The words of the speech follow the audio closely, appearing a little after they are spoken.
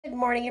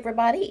morning,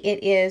 everybody.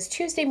 It is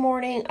Tuesday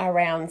morning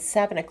around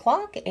 7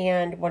 o'clock,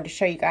 and wanted to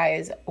show you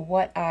guys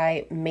what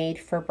I made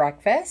for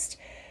breakfast.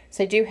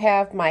 So I do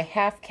have my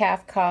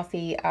half-calf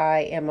coffee.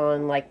 I am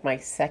on like my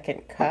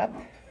second cup.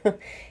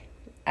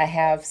 I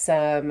have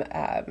some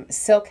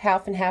silk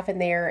half and half in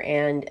there,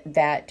 and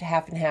that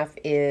half and half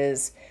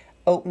is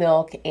oat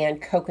milk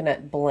and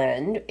coconut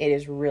blend. It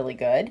is really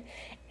good.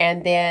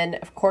 And then,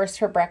 of course,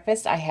 for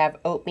breakfast, I have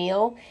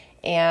oatmeal.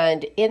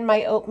 And in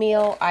my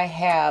oatmeal, I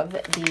have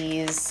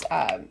these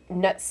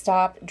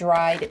Nutstop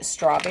dried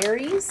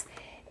strawberries.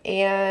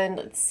 And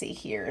let's see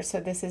here. So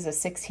this is a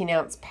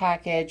 16-ounce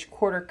package.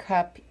 Quarter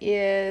cup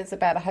is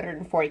about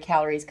 140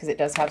 calories because it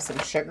does have some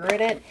sugar in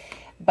it.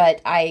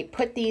 But I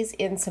put these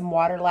in some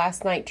water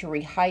last night to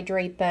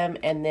rehydrate them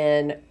and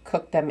then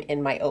cook them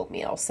in my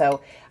oatmeal.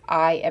 So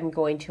I am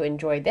going to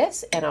enjoy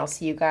this, and I'll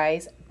see you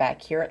guys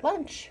back here at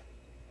lunch.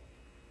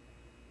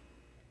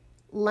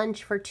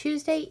 Lunch for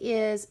Tuesday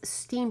is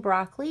steamed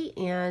broccoli,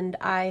 and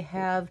I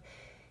have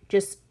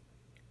just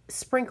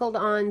sprinkled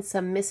on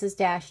some Mrs.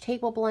 Dash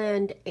table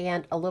blend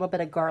and a little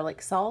bit of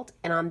garlic salt.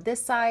 And on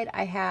this side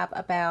I have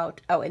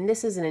about, and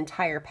this is an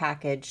entire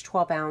package,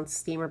 12-ounce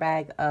steamer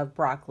bag of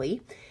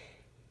broccoli.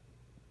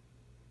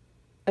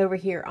 Over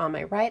here on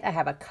my right, I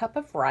have a cup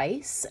of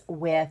rice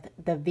with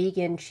the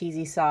vegan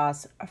cheesy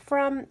sauce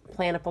from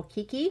Plantiful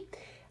Kiki.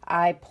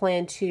 I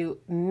plan to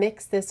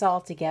mix this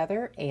all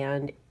together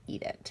and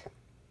eat it.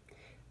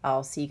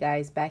 I'll see you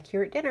guys back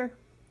here at dinner.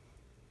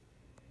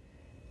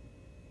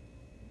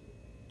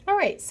 All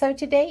right, so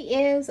today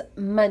is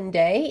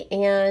Monday,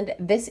 and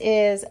this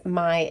is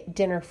my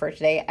dinner for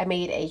today. I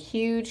made a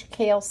huge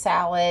kale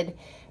salad.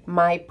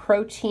 My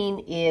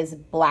protein is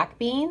black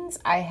beans.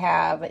 I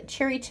have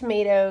cherry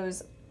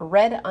tomatoes,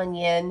 red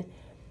onion,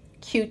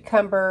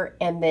 cucumber,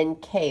 and then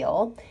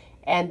kale.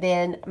 And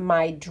then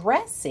my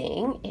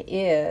dressing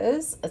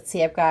is, let's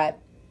see, I've got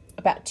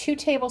about 2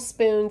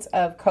 tablespoons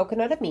of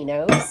coconut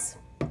aminos.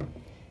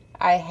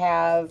 I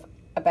have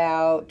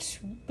about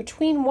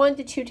between 1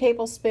 to 2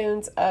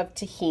 tablespoons of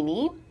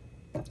tahini,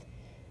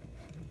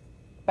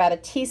 about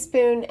 1.5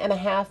 teaspoons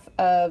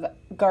of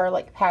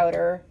garlic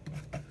powder,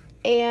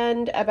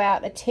 and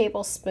about 1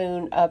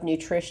 tablespoon of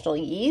nutritional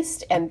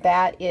yeast. And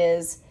that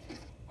is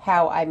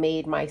how I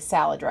made my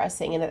salad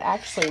dressing, and it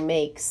actually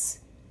makes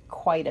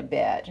quite a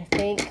bit. I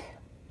think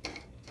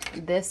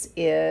this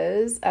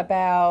is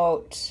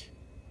about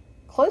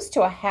close to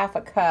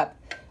 1/2 cup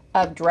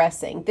of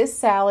dressing. This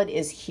salad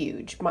is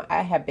huge.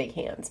 I have big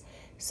hands.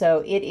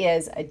 So it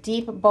is a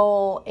deep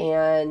bowl,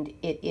 and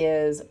it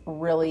is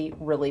really,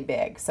 really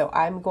big. So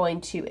I'm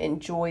going to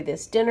enjoy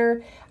this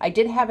dinner. I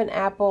did have an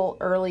apple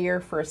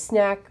earlier for a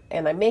snack,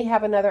 and I may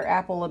have another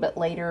apple a little bit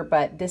later,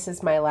 but this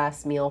is my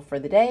last meal for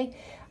the day.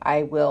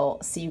 I will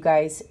see you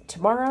guys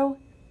tomorrow.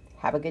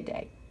 Have a good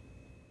day.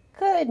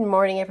 Good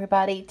morning,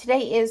 everybody. Today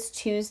is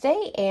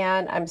Tuesday,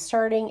 and I'm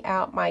starting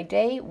out my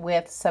day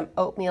with some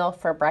oatmeal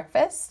for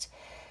breakfast.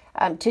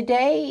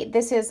 Today,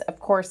 this is, of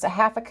course,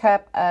 1/2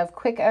 cup of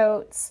quick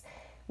oats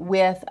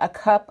with a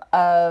cup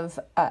of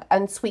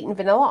unsweetened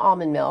vanilla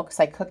almond milk.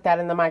 So I cooked that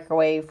in the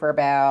microwave for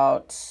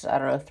about,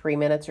 3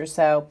 minutes or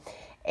so.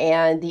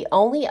 And the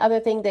only other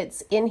thing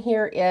that's in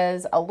here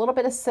is a little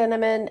bit of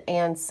cinnamon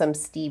and some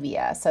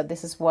stevia. So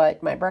this is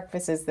what my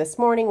breakfast is this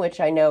morning, which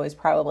I know is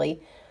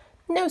probably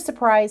no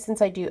surprise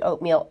since I do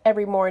oatmeal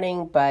every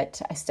morning,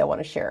 but I still want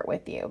to share it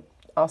with you.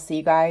 I'll see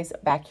you guys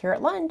back here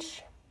at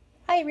lunch.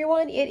 Hi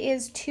everyone, it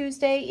is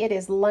Tuesday. It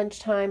is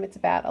lunchtime. It's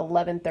about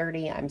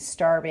 11:30. I'm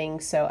starving,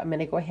 so I'm going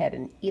to go ahead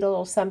and eat a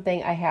little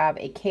something. I have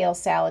a kale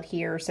salad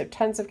here, so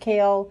tons of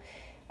kale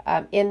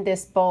in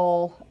this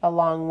bowl,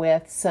 along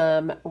with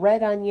some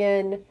red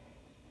onion,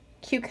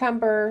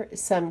 cucumber,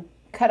 some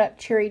cut up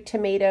cherry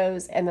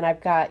tomatoes, and then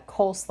I've got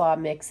coleslaw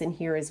mix in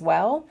here as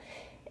well.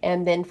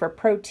 And then for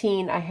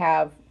protein, I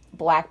have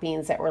black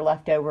beans that were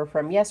left over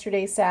from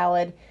yesterday's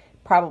salad,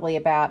 probably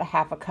about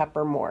 1/2 cup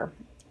or more.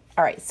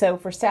 All right, so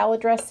for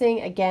salad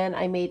dressing, again,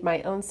 I made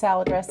my own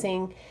salad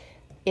dressing.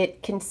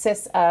 It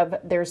consists of,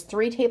 there's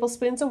 3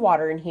 tablespoons of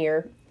water in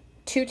here,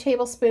 2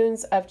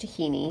 tablespoons of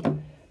tahini,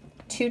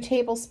 2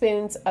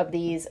 tablespoons of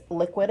these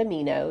liquid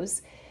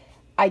aminos.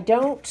 I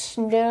don't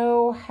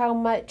know how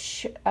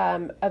much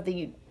of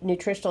the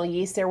nutritional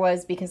yeast there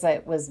was because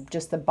it was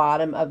just the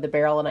bottom of the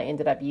barrel, and I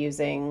ended up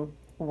using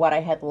what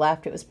I had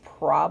left. It was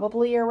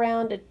probably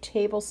around 1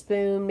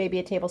 tablespoon, maybe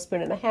 1.5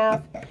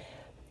 tablespoons.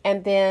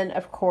 And then,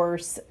 of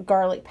course,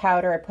 garlic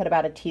powder. I put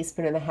about 1.5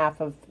 teaspoons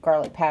of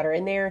garlic powder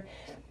in there.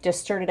 Just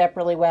stirred it up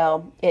really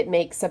well. It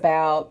makes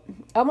about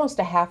almost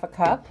 1/2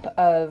 cup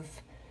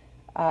of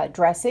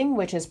dressing,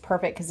 which is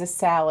perfect because this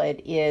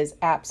salad is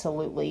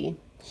absolutely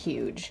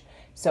huge.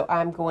 So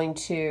I'm going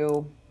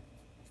to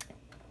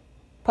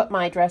put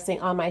my dressing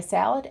on my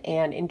salad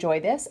and enjoy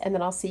this, and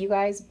then I'll see you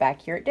guys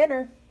back here at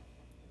dinner.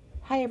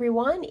 Hi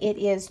everyone, it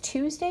is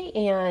Tuesday,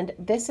 and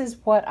this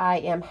is what I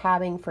am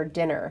having for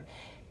dinner.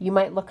 You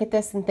might look at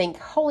this and think,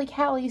 holy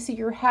cow, Lisa,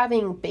 you're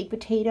having baked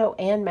potato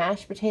and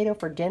mashed potato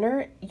for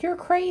dinner? You're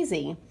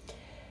crazy.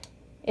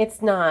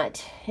 It's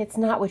not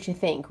what you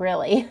think,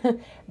 really.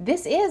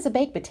 This is a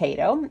baked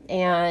potato,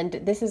 and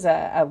this is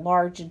a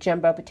large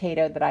jumbo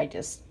potato that I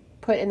just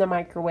put in the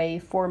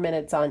microwave 4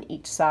 minutes on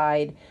each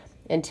side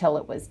until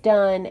it was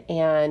done,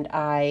 and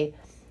I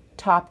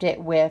topped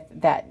it with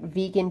that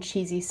vegan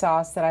cheesy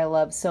sauce that I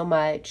love so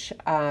much.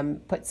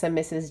 Put some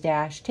Mrs.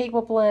 Dash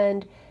table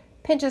blend,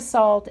 pinch of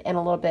salt, and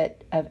a little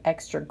bit of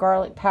extra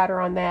garlic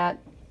powder on that.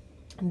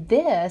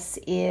 This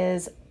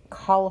is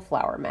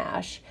cauliflower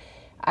mash.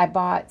 I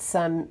bought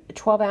some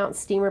 12-ounce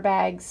steamer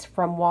bags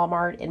from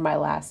Walmart in my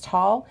last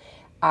haul.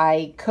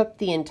 I cooked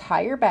the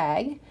entire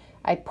bag.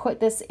 I put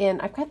this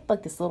in, I've got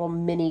like this little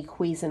mini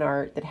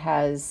Cuisinart that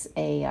has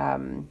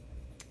an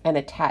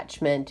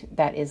attachment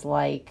that is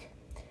like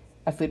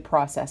a food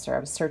processor. I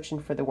was searching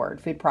for the word,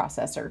 food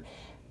processor.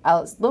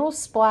 A little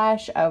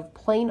splash of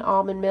plain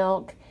almond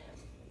milk,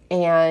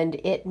 and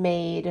it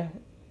made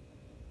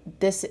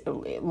this,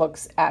 it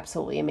looks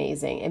absolutely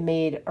amazing. It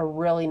made a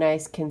really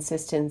nice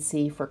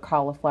consistency for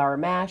cauliflower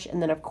mash.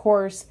 And then of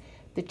course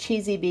the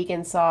cheesy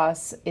vegan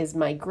sauce is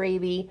my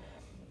gravy,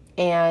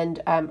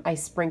 and I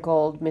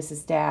sprinkled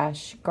Mrs.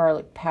 Dash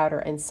garlic powder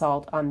and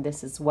salt on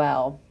this as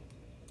well.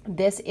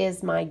 This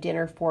is my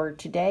dinner for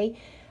today.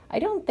 I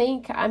don't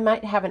think, I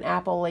might have an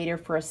apple later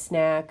for a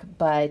snack,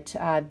 but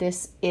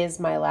this is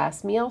my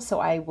last meal,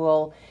 so I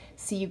will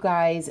see you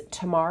guys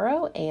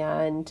tomorrow,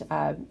 and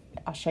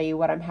I'll show you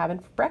what I'm having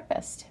for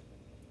breakfast.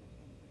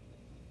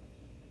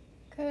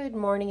 Good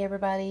morning,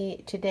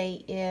 everybody.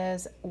 Today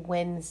is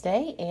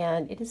Wednesday,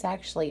 and it is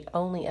actually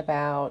only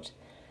about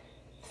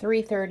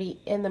 3:30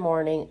 in the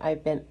morning.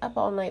 I've been up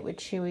all night with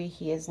Chewy.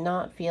 He is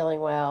not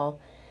feeling well,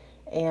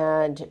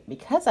 and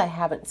because I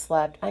haven't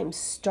slept, I'm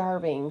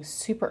starving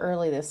super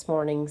early this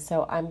morning,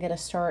 so I'm going to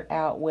start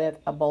out with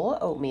a bowl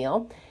of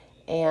oatmeal.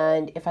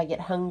 And if I get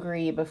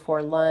hungry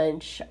before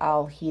lunch,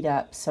 I'll heat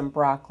up some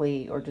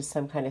broccoli or just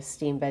some kind of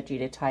steamed veggie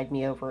to tide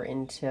me over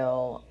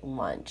until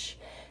lunch.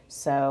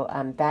 So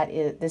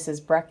this is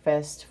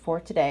breakfast for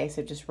today.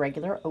 So just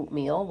regular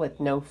oatmeal with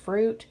no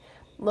fruit,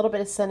 a little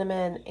bit of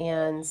cinnamon,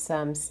 and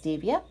some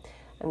stevia.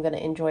 I'm going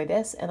to enjoy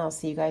this, and I'll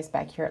see you guys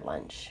back here at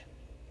lunch.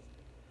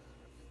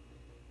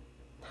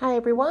 Hi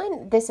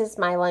everyone, this is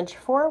my lunch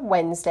for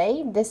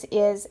Wednesday. This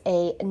is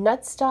a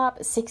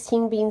Nutstop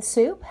 16 bean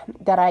soup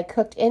that I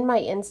cooked in my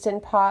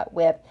Instant Pot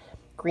with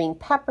green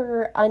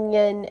pepper,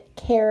 onion,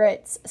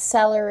 carrots,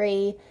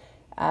 celery,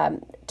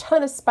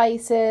 ton of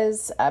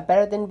spices,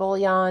 better than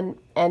bouillon,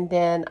 and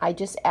then I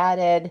just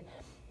added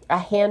a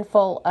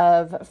handful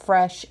of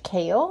fresh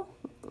kale.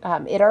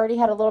 It already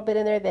had a little bit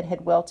in there that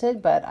had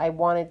wilted, but I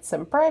wanted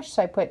some fresh,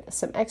 so I put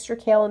some extra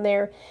kale in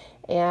there.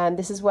 And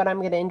this is what I'm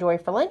going to enjoy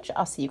for lunch.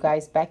 I'll see you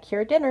guys back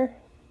here at dinner.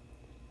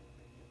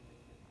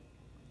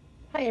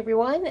 Hi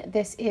everyone,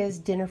 this is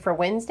dinner for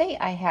Wednesday.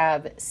 I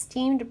have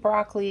steamed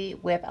broccoli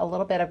with a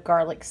little bit of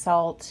garlic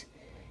salt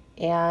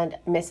and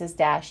Mrs.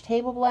 Dash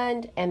table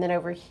blend. And then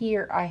over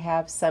here I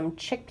have some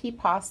chickpea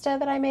pasta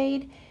that I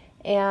made,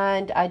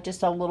 and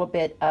just a little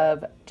bit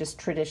of just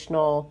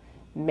traditional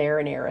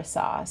marinara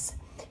sauce.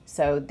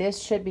 So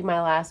this should be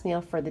my last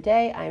meal for the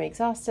day. I'm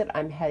exhausted.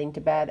 I'm heading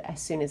to bed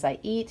as soon as I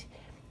eat.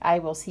 I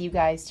will see you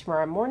guys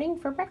tomorrow morning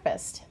for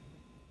breakfast.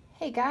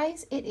 Hey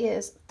guys, it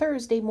is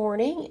Thursday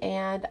morning,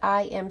 and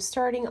I am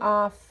starting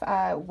off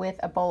with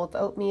a bowl of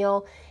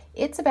oatmeal.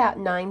 It's about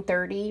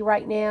 9:30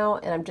 right now,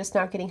 and I'm just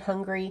not getting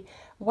hungry.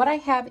 What I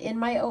have in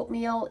my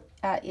oatmeal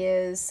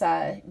is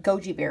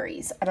goji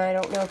berries, and I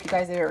don't know if you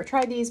guys have ever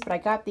tried these, but I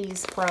got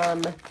these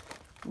from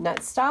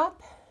Nutstop,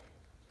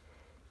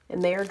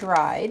 and they are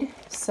dried.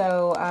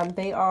 So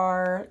they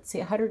are, let's see,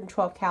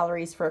 112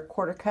 calories for a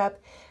quarter cup.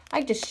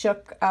 I just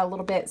shook a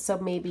little bit, so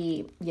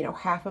maybe,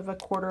 half of a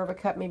quarter of a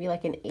cup, maybe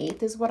like an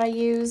eighth is what I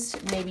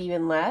used, maybe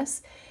even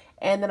less.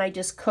 And then I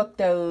just cooked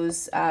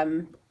those,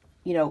 in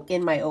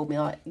my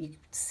oatmeal. You can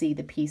see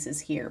the pieces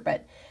here,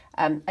 but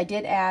I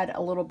did add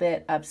a little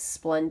bit of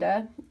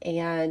Splenda,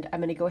 and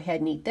I'm going to go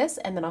ahead and eat this,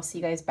 and then I'll see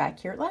you guys back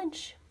here at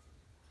lunch.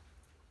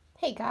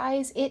 Hey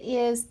guys, it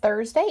is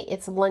Thursday.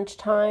 It's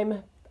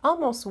lunchtime,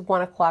 almost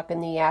 1 o'clock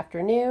in the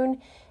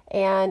afternoon.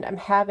 And I'm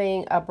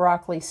having a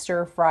broccoli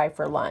stir fry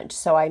for lunch.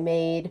 So I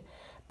made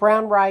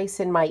brown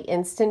rice in my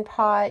Instant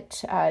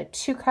Pot,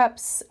 2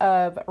 cups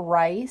of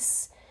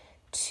rice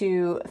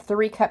to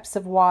 3 cups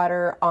of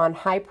water on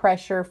high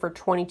pressure for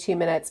 22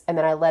 minutes. And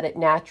then I let it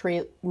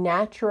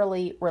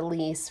naturally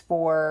release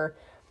for,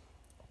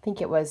 I think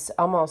it was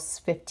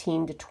almost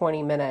 15 to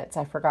 20 minutes.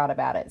 I forgot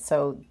about it.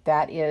 So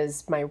that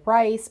is my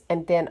rice.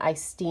 And then I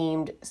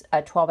steamed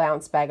a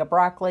 12-ounce bag of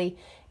broccoli.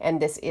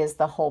 And this is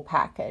the whole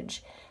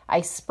package. I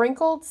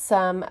sprinkled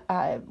some,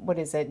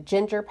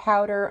 ginger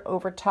powder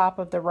over top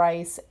of the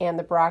rice and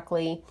the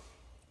broccoli,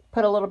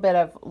 put a little bit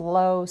of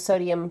low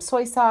sodium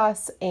soy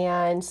sauce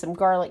and some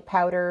garlic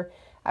powder.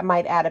 I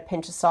might add a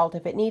pinch of salt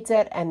if it needs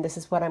it, and this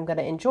is what I'm going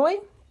to enjoy.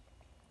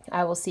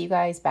 I will see you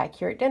guys back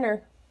here at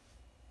dinner.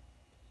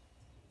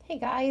 Hey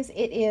guys,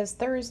 it is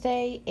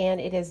Thursday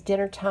and it is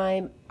dinner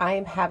time. I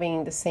am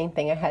having the same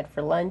thing I had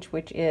for lunch,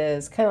 which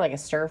is kind of like a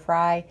stir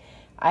fry.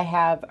 I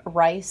have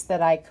rice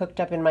that I cooked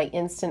up in my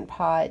Instant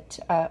Pot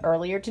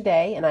earlier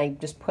today, and I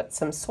just put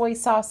some soy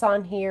sauce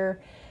on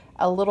here,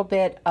 a little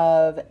bit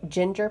of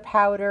ginger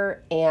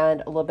powder,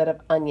 and a little bit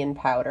of onion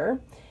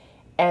powder.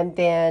 And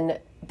then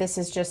this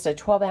is just a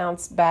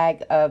 12-ounce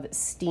bag of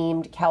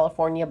steamed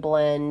California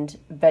blend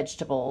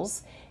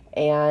vegetables.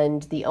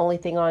 And the only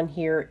thing on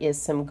here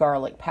is some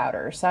garlic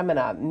powder. So I'm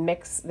gonna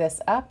mix this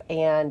up,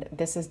 and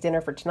this is dinner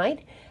for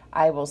tonight.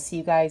 I will see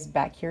you guys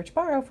back here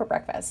tomorrow for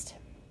breakfast.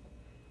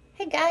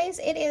 Hey guys,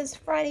 it is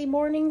Friday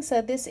morning,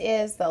 so this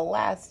is the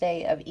last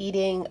day of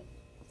eating.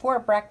 For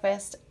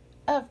breakfast,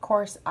 of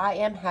course, I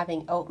am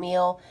having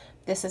oatmeal.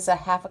 This is a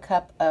half a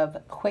cup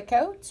of Quick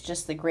Oats,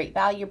 just the Great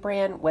Value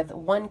brand, with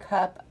 1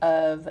 cup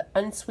of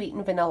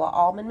unsweetened vanilla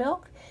almond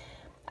milk.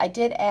 I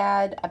did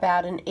add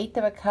about 1/8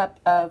 of a cup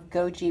of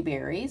goji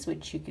berries,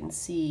 which you can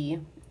see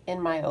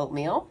in my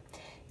oatmeal.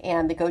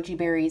 And the goji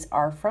berries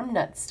are from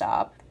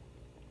Nutstop.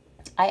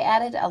 I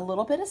added a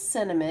little bit of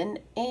cinnamon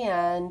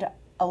and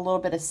a little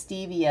bit of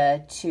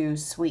stevia to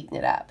sweeten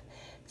it up.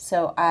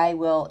 So I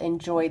will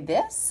enjoy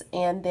this,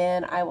 and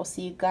then I will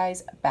see you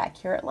guys back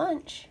here at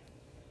lunch.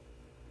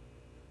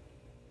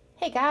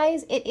 Hey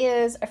guys, it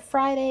is a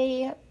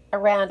Friday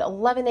around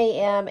 11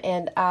 a.m.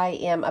 and I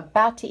am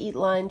about to eat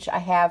lunch. I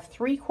have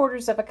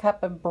 3/4 of a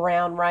cup of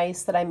brown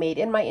rice that I made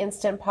in my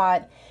Instant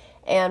Pot,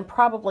 and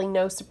probably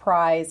no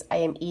surprise, I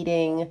am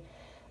eating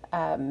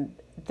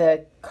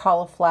the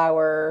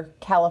cauliflower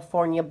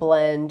California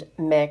blend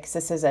mix.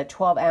 This is a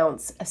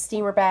 12-ounce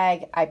steamer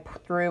bag. I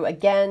threw,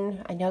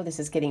 again, I know this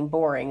is getting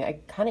boring. I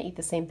kind of eat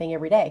the same thing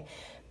every day,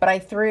 but I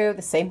threw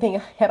the same thing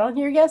I had on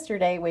here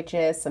yesterday, which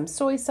is some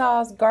soy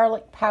sauce,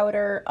 garlic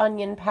powder,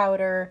 onion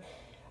powder,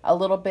 a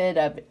little bit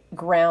of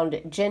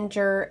ground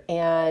ginger,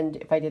 and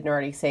if I didn't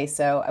already say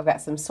so, I've got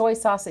some soy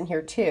sauce in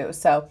here too.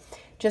 So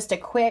just a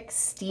quick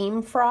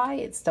steam fry.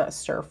 It's not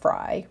stir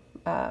fry,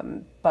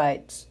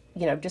 but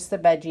you know, just the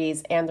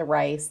veggies and the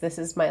rice. This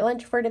is my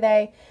lunch for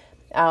today.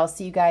 I'll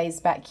see you guys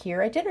back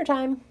here at dinner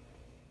time.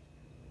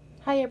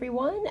 Hi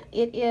everyone,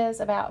 it is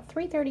about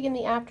 3:30 in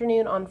the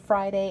afternoon on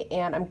Friday,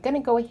 and I'm gonna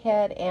go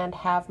ahead and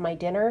have my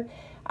dinner.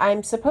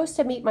 I'm supposed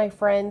to meet my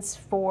friends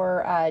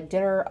for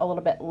dinner a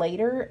little bit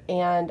later,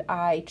 and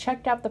I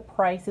checked out the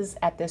prices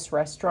at this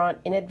restaurant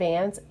in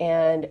advance,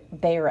 and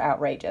they are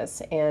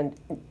outrageous and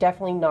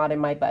definitely not in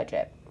my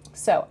budget.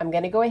 So I'm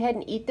gonna go ahead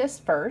and eat this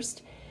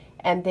first,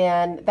 and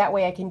then that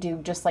way I can do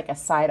just like a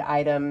side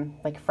item,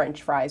 like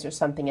French fries or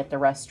something at the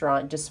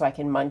restaurant, just so I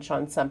can munch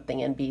on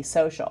something and be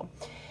social.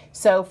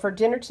 So for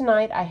dinner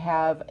tonight, I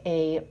have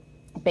a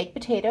baked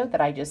potato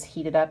that I just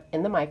heated up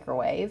in the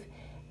microwave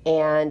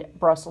and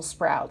Brussels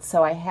sprouts.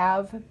 So I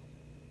have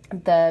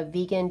the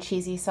vegan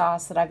cheesy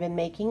sauce that I've been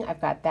making.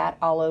 I've got that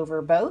all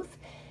over both.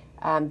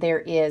 There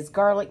is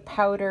garlic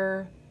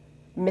powder,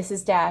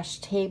 Mrs. Dash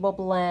table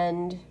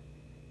blend,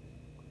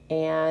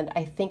 and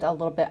I think a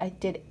little bit, I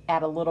did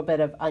add a little bit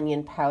of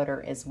onion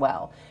powder as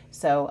well.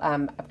 So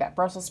I've got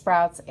Brussels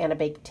sprouts and a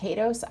baked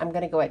potato. So I'm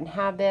gonna go ahead and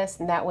have this,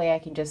 and that way I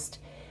can just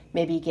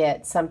maybe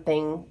get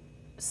something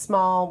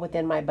small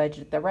within my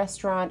budget at the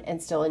restaurant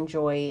and still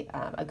enjoy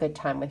a good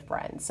time with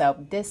friends. So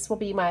this will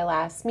be my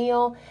last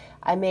meal.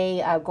 I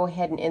may go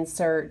ahead and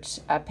insert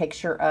a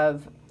picture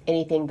of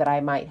anything that I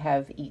might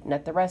have eaten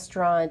at the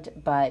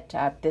restaurant, but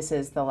this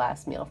is the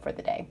last meal for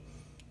the day.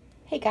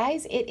 Hey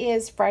guys, it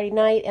is Friday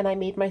night and I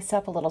made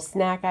myself a little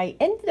snack. I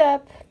ended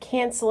up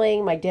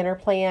canceling my dinner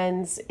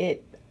plans.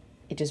 It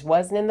just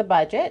wasn't in the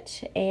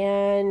budget,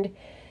 and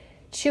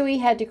Chewy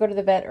had to go to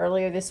the vet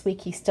earlier this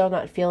week. He's still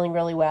not feeling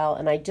really well,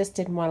 and I just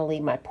didn't want to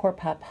leave my poor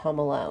pup home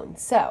alone.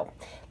 So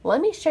let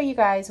me show you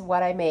guys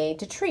what I made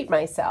to treat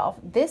myself.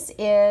 This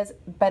is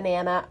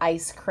banana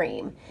ice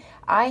cream.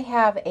 I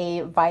have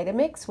a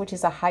Vitamix, which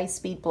is a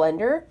high-speed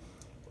blender.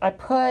 I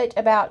put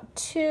about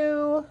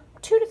two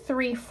to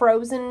three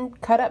frozen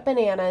cut-up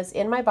bananas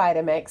in my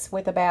Vitamix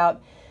with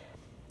about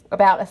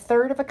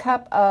 1/3 of a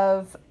cup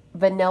of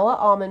vanilla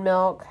almond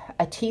milk,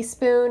 a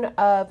teaspoon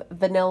of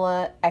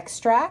vanilla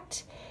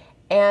extract,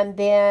 and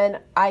then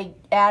I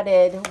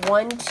added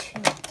one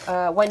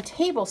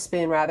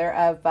tablespoon rather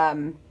of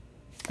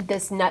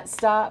this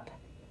Nutstop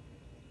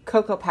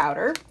cocoa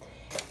powder,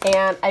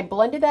 and I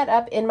blended that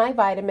up in my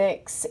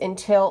Vitamix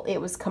until it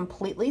was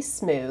completely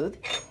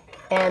smooth.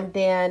 And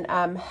then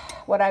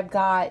what I've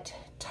got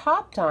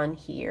topped on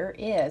here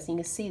is, you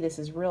can see this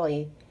is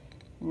really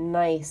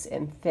nice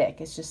and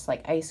thick. It's just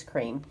like ice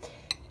cream.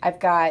 I've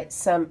got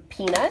some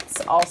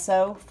peanuts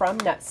also from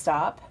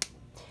Nutstop.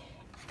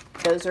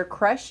 Those are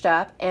crushed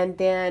up, and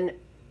then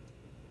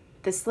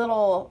this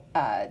little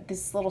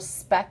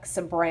specks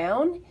of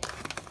brown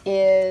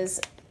is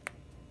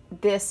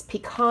this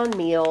pecan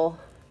meal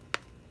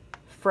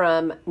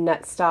from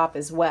Nutstop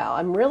as well.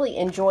 I'm really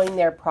enjoying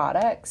their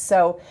products.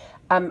 So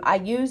I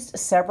used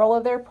several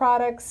of their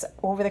products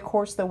over the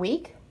course of the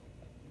week.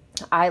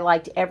 I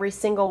liked every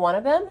single one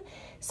of them.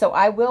 So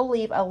I will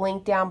leave a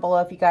link down below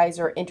if you guys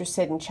are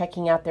interested in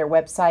checking out their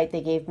website.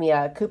 They gave me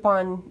a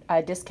coupon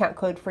discount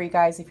code for you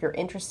guys if you're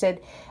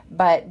interested.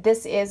 But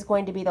this is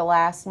going to be the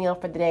last meal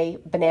for the day,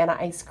 banana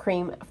ice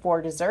cream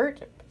for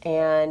dessert.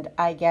 And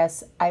I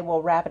guess I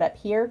will wrap it up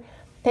here.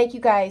 Thank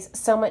you guys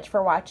so much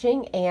for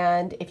watching,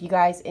 and if you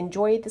guys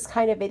enjoyed this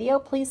kind of video,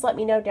 please let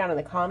me know down in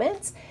the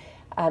comments.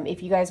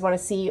 If you guys want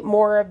to see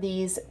more of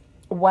these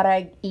what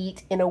I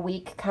eat in a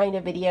week kind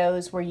of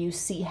videos where you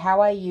see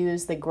how I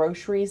use the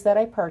groceries that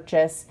I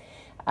purchase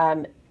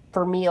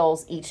for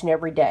meals each and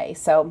every day.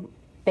 So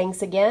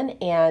thanks again,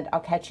 and I'll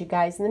catch you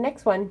guys in the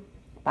next one.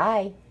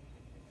 Bye.